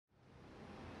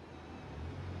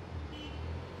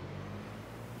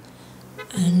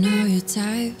I know your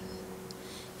type.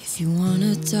 If you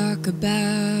wanna talk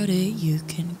about it, you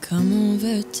can come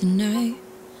over tonight.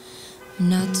 I'm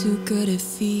not too good at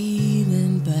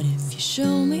feeling, but if you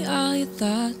show me all your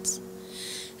thoughts,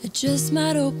 I just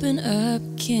might open up.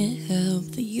 Can't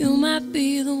help that you might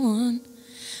be the one.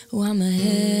 Oh, I'm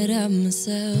ahead of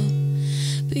myself,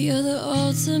 but you're the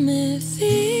ultimate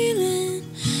feeling.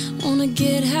 Wanna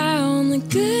get high on the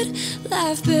good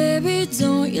life, baby,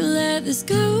 don't you let this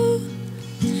go.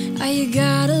 All you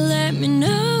gotta let me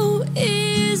know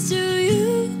is, do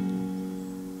you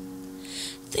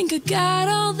think I got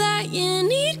all that you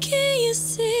need? Can you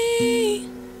see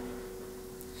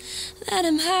that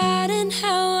I'm hiding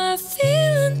how I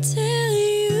feel until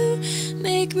you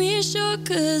make me sure?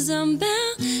 'Cause I'm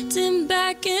bouncing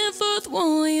back and forth.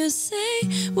 Won't you say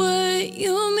what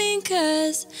you mean?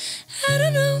 'Cause I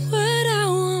don't know what I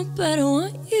want, but I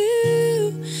want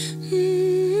you.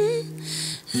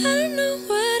 I don't know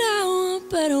what I want,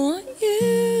 but I want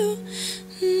you.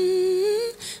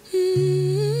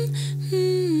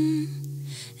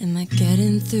 Am I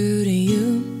getting through to you?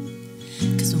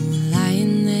 'Cause when we're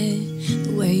lying there,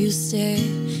 the way you stare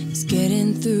is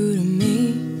getting through to me.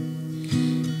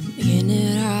 Making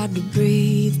it hard to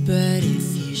breathe, but if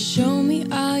you show me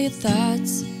all your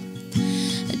thoughts,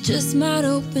 I just might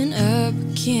open up.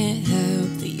 Can't help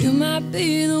that you might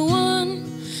be the one.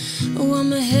 Oh,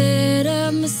 I'm ahead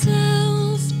of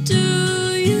myself. Do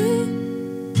you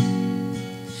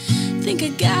think I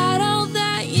got all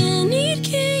that you need?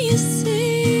 Can you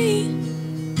see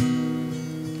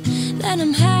that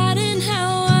I'm hiding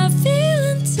how I feel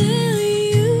until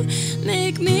you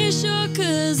make me sure?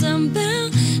 'Cause I'm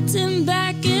bouncing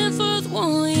back and forth.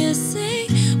 Won't you say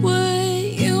what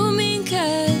you mean?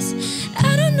 'Cause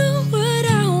I don't know what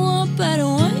I want, but I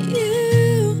want you.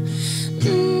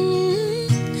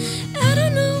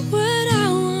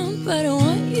 But I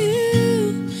want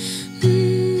you.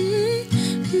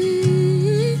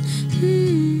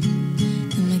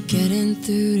 Am I getting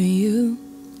through to you?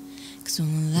 'Cause when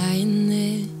we're lying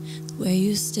there, the way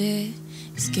you stare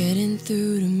is getting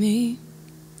through to me.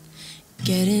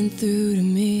 Getting through to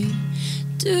me.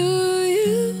 Do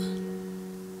you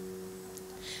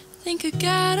think I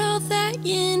got all that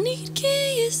you need? Can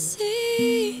you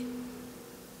see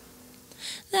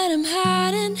that I'm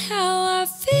hiding how I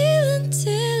feel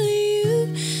until you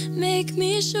make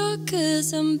me sure?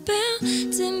 'Cause I'm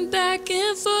bouncing back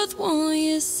and forth. Won't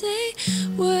you say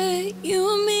what you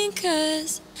mean?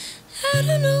 'Cause I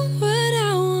don't know what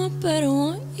I